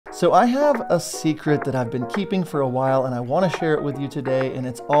So I have a secret that I've been keeping for a while and I want to share it with you today, and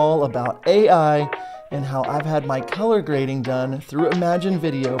it's all about AI and how I've had my color grading done through Imagen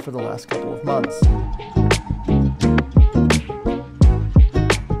Video for the last couple of months.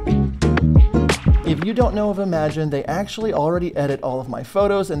 If you don't know of Imagen, they actually already edit all of my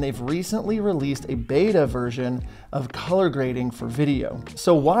photos, and they've recently released a beta version of color grading for video.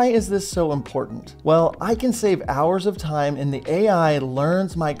 So why is this so important? Well, I can save hours of time and the AI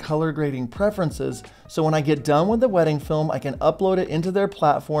learns my color grading preferences, so when I get done with the wedding film, I can upload it into their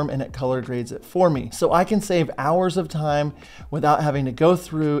platform and it color grades it for me. So I can save hours of time without having to go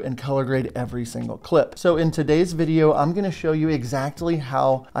through and color grade every single clip. So in today's video, I'm going to show you exactly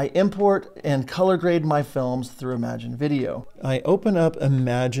how I import and color grade my films through Imagen Video. I open up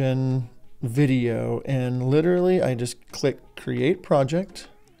Imagen Video and literally I just click Create Project,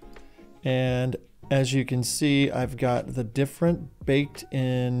 and as you can see, I've got the different baked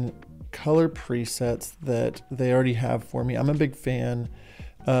in color presets that they already have for me. I'm a big fan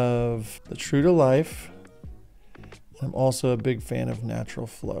of the True to Life. I'm also a big fan of Natural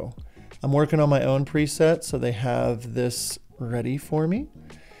Flow. I'm working on my own preset, so they have this ready for me.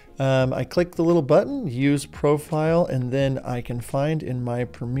 I click the little button, Use Profile, and then I can find in my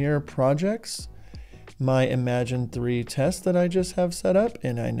Premiere projects my Imagen 3 test that I just have set up,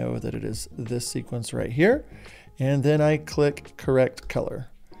 and I know that it is this sequence right here. And then I click Correct Color.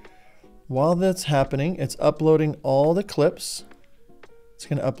 While that's happening, it's uploading all the clips. It's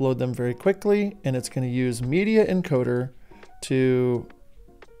going to upload them very quickly, and it's going to use Media Encoder to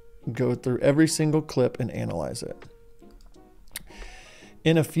go through every single clip and analyze it.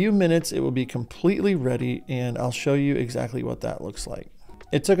 In a few minutes, it will be completely ready, and I'll show you exactly what that looks like.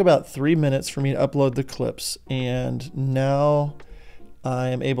 It took about 3 minutes for me to upload the clips, and now I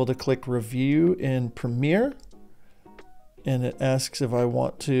am able to click Review in Premiere, and it asks if I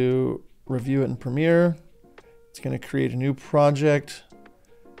want to review it in Premiere. It's going to create a new project,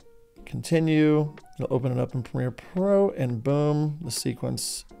 continue, it'll open it up in Premiere Pro, and boom, the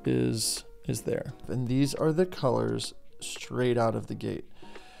sequence is there. And these are the colors straight out of the gate.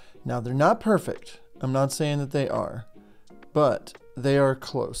 Now they're not perfect, I'm not saying that they are, but they are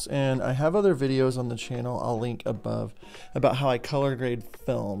close. And I have other videos on the channel I'll link above about how I color grade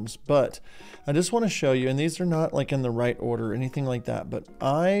films, but I just want to show you, and these are not like in the right order or anything like that, but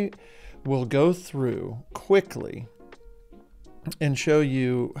I will go through quickly and show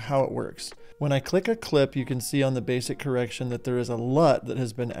you how it works. When I click a clip, you can see on the basic correction that there is a LUT that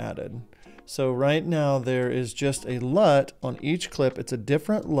has been added. So right now there is just a LUT on each clip. It's a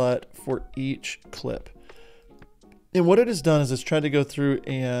different LUT for each clip. And what it has done is it's tried to go through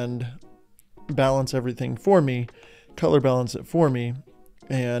and balance everything for me, color balance it for me.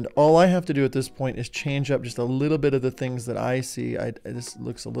 And all I have to do at this point is change up just a little bit of the things that I see. This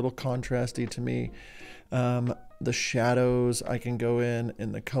looks a little contrasty to me. The shadows, I can go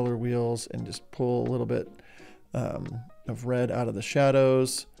in the color wheels and just pull a little bit of red out of the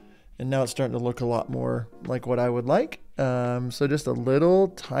shadows. And now it's starting to look a lot more like what I would like. So just a little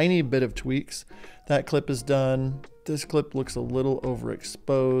tiny bit of tweaks. That clip is done. This clip looks a little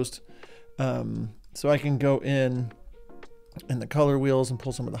overexposed. So I can go in the color wheels and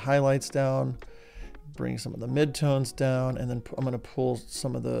pull some of the highlights down, bring some of the midtones down, and then I'm going to pull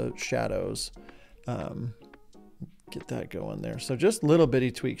some of the shadows. Get that going there. So just little bitty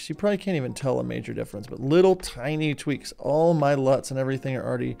tweaks. You probably can't even tell a major difference, but little tiny tweaks. All my LUTs and everything are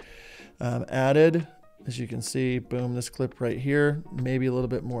already added. As you can see, boom, this clip right here, maybe a little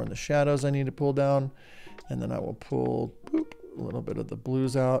bit more in the shadows I need to pull down. And then I will pull boop, a little bit of the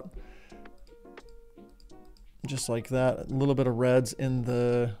blues out. Just like that. A little bit of reds in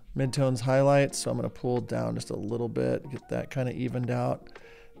the midtones highlights. So I'm going to pull down just a little bit, get that kind of evened out.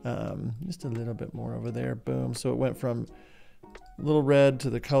 Just a little bit more over there. Boom. So it went from a little red to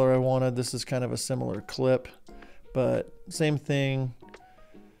the color I wanted. This is kind of a similar clip, but same thing.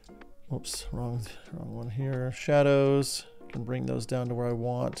 Oops, wrong one here. Shadows, can bring those down to where I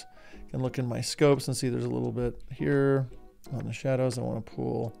want. Can look in my scopes and see there's a little bit here on the shadows. I want to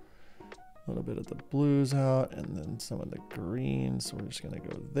pull a little bit of the blues out and then some of the greens. So we're just going to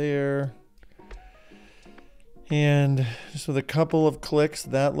go there. And just with a couple of clicks,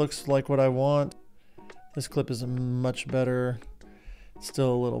 that looks like what I want. This clip is much better. It's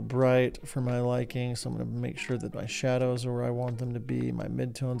still a little bright for my liking, so I'm going to make sure that my shadows are where I want them to be. My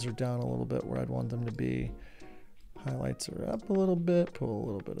midtones are down a little bit where I'd want them to be. Highlights are up a little bit. Pull a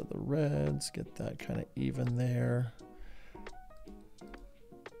little bit of the reds. Get that kind of even there.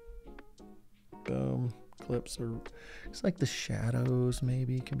 Boom. Clips are, it's like the shadows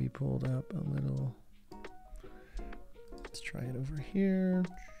maybe can be pulled up a little. Let's try it over here.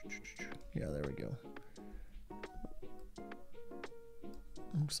 Yeah, there we go.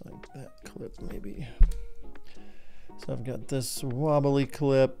 Looks like that clip maybe. So I've got this wobbly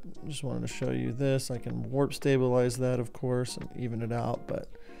clip. Just wanted to show you this. I can warp stabilize that, of course, and even it out, but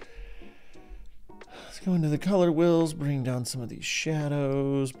let's go into the color wheels, bring down some of these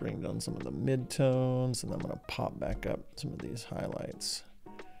shadows, bring down some of the midtones, and I'm gonna pop back up some of these highlights.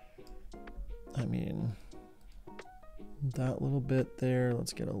 I mean, that little bit there,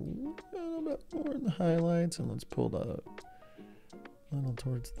 let's get a little bit more in the highlights, and let's pull that a little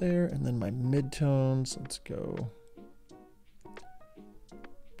towards there, and then my midtones, let's go.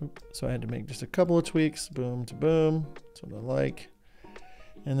 Boop. So I had to make just a couple of tweaks, boom to boom, that's what I like.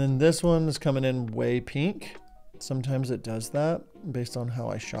 And then this one is coming in way pink. Sometimes it does that based on how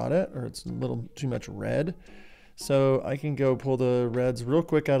I shot it, or it's a little too much red. So I can go pull the reds real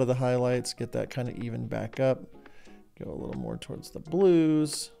quick out of the highlights, get that kind of even back up, go a little more towards the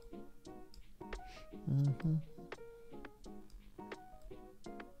blues.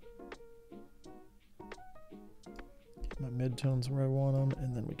 Get my midtones where I want them,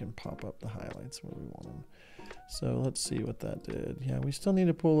 and then we can pop up the highlights where we want them. So let's see what that did. Yeah, we still need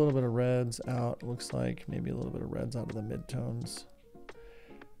to pull a little bit of reds out. It looks like maybe a little bit of reds out of the midtones.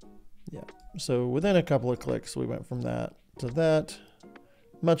 Yeah, so within a couple of clicks, we went from that to that.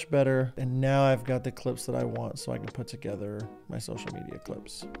 Much better. And now I've got the clips that I want so I can put together my social media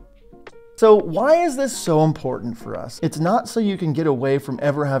clips. So why is this so important for us? It's not so you can get away from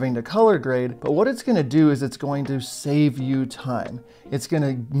ever having to color grade, but what it's gonna do is it's going to save you time. It's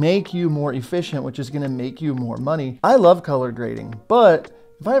gonna make you more efficient, which is gonna make you more money. I love color grading, but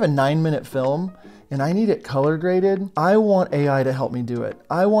if I have a 9-minute film and I need it color graded, I want AI to help me do it.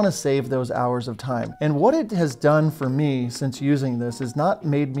 I want to save those hours of time. And what it has done for me since using this is not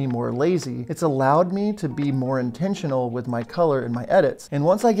made me more lazy. It's allowed me to be more intentional with my color and my edits. And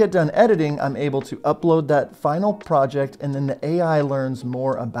once I get done editing, I'm able to upload that final project, and then the AI learns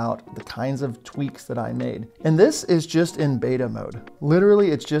more about the kinds of tweaks that I made. And this is just in beta mode.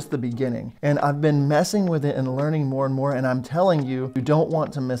 Literally, it's just the beginning. And I've been messing with it and learning more and more, and I'm telling you, you don't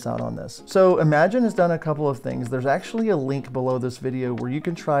want to miss out on this. So Imagen has done a couple of things. There's actually a link below this video where you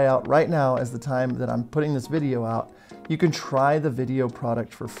can try out right now, as the time that I'm putting this video out, you can try the video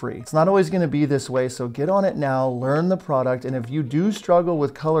product for free. It's not always going to be this way, so get on it now, learn the product, and if you do struggle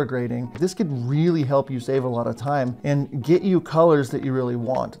with color grading, this could really help you save a lot of time and get you colors that you really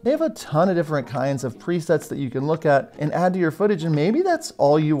want. They have a ton of different kinds of presets that you can look at and add to your footage, and maybe that's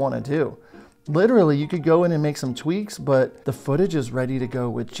all you want to do. Literally, you could go in and make some tweaks, but the footage is ready to go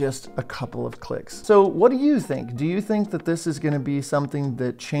with just a couple of clicks. So what do you think? Do you think that this is going to be something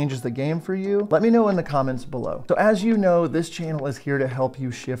that changes the game for you? Let me know in the comments below. So as you know, this channel is here to help you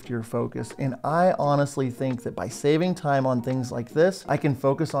shift your focus. And I honestly think that by saving time on things like this, I can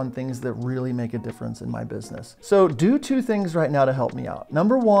focus on things that really make a difference in my business. So do 2 things right now to help me out.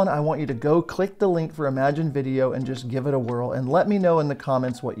 Number 1, I want you to go click the link for Imagen Video and just give it a whirl and let me know in the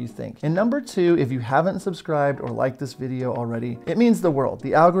comments what you think. And number 2, if you haven't subscribed or liked this video already, it means the world.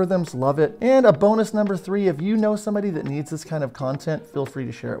 The algorithms love it. And a bonus number 3, if you know somebody that needs this kind of content, feel free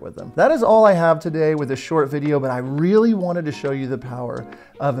to share it with them. That is all I have today with a short video, but I really wanted to show you the power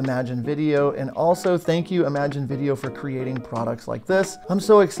of Imagen Video. And also thank you, Imagen Video, for creating products like this. I'm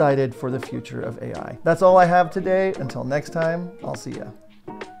so excited for the future of AI. That's all I have today. Until next time, I'll see ya.